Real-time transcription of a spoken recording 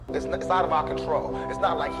It's out of our control. It's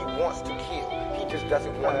not like he wants to kill. He just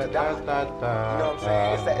doesn't want to die. You know what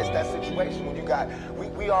I'm saying? It's that situation when you got,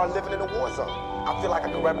 we are living in a war zone. I feel like I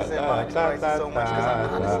can represent my experience so much because I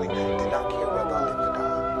honestly did not care whether I lived or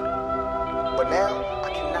died. But now, I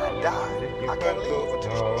cannot die. I can't live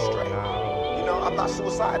until it's straight. You know, I'm not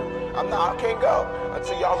suicidal. I can't go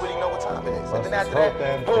until y'all really know what time it is. And then after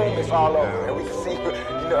that, boom, it's all over. And we can see,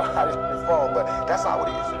 you know, how this fall. But that's how it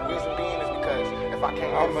is. And the reason being is because if I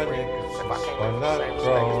can't live free, if I can't live the same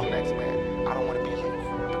respect as the next man, I don't want to be here.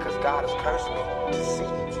 Because God has cursed me to see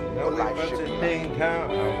what life should be like.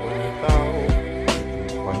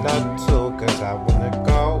 Why not to, cause I wanna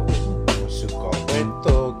go. What you going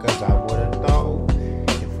through, cause I wanna know.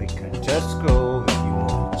 If we can just go, if you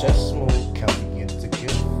wanna just move, can we get to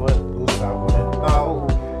get footloose? I wanna know.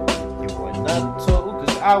 You wanna to,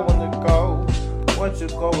 cause I wanna go. What you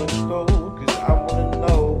going through, cause I wanna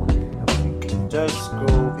know. If we can just go,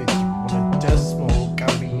 if you wanna just move,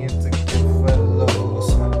 can we get to get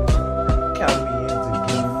footloose? Can we get to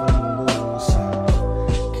get footloose?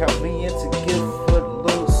 Can we get to get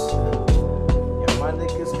footloose? Yeah, my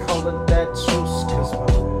niggas calling that truce, cause my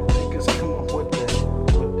niggas come up with that.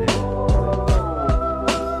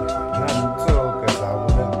 Not to, cause I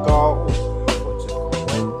wanna go. What you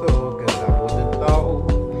going through, cause I wanna know.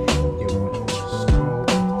 You wanna just go,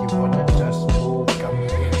 you wanna just move, come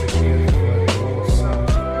here to get footloose.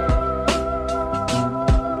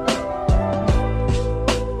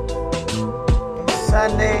 It's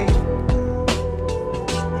Sunday.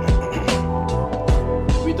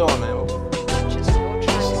 What we doing, man? Just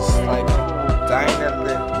like dying to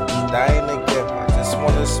live, dying to give. I just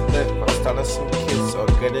wanna split, start some kids or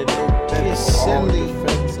get a new bit. Silly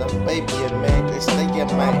friends, a baby and man, they stay in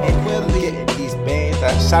my head. I'm getting these bands, I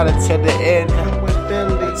shot it to the end. I'm with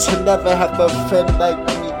Billy. To never have a friend like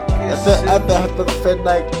me, never ever have a friend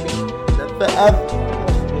like me, never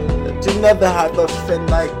ever. To never have a friend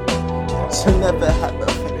like me, to never have a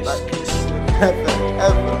friend like me, never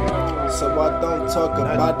ever. So I don't talk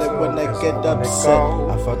about it when I get upset.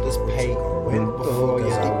 I felt this pain when before you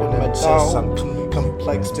deep in my chest. I'm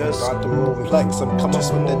complex, just complex. I'm coming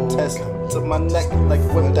with the test to my neck, like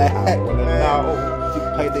what the heck, man? You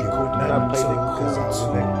played it cool, then I played it cool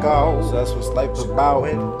too. Go, so that's what life about.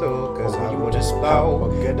 Cause you just know,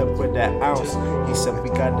 get up with that ounce. He said we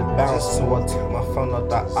got to bounce, so I took my phone out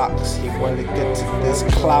the ox. He wanted to get to this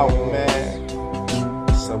clout, man.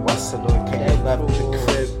 So I said, okay, you left the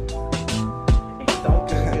crib.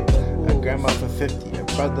 A grandma for 50, a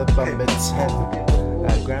brother for me 10. A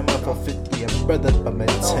grandma for 50, a brother for me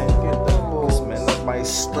 10. Cause man, I might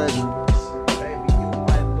slip.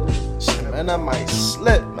 Man, I might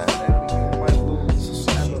slip, man.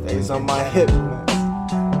 Stays on my hip, man.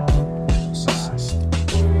 So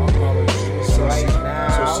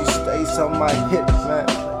she stays on my hip, man.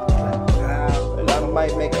 And I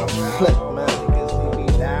might make a flip, man.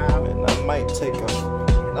 And I might take a,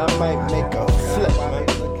 I might make a flip, man.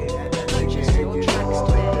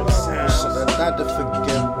 So I died to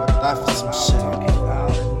forgive, but I died for some shit.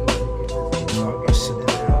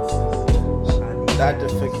 Died to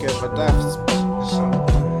forgive, but died for some shit.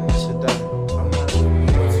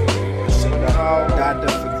 Died to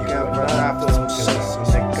forgive, but died for some shit. So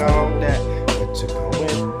nigga on that, what you going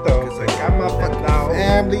through? Cause I got my fucking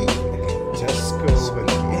family. Just go and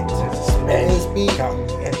get to this man's beat.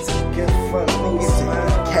 And to get for niggas,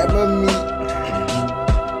 carry me.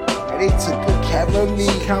 They took a care of me,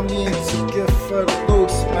 come in to get for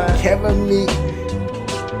loose, man. Carry me.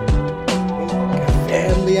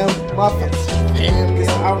 Family, I'm my family.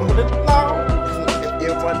 I wanna know if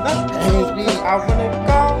you wanna dance me. I wanna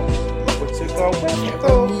go. What you going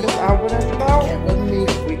through? Cause I wanna know. Carry me.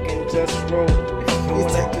 If we can just roll. If you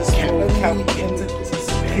wanna just roll, can we get to this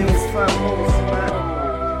kills for loose, man.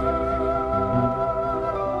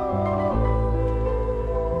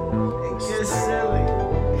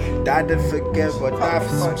 Died to forgive or die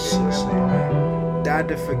for some shit. Died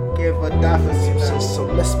to forgive or die for some shit. So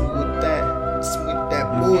mess me with that. Mess me with that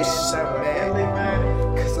bullshit,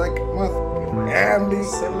 man. Cause I got my family.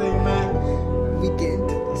 We get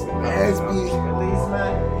into this man's beat.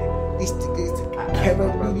 These niggas take care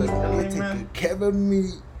of me. These niggas take care of me.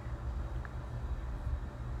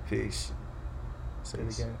 Peace. Say it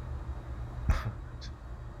again.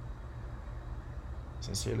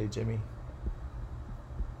 Sincerely, Jimmy.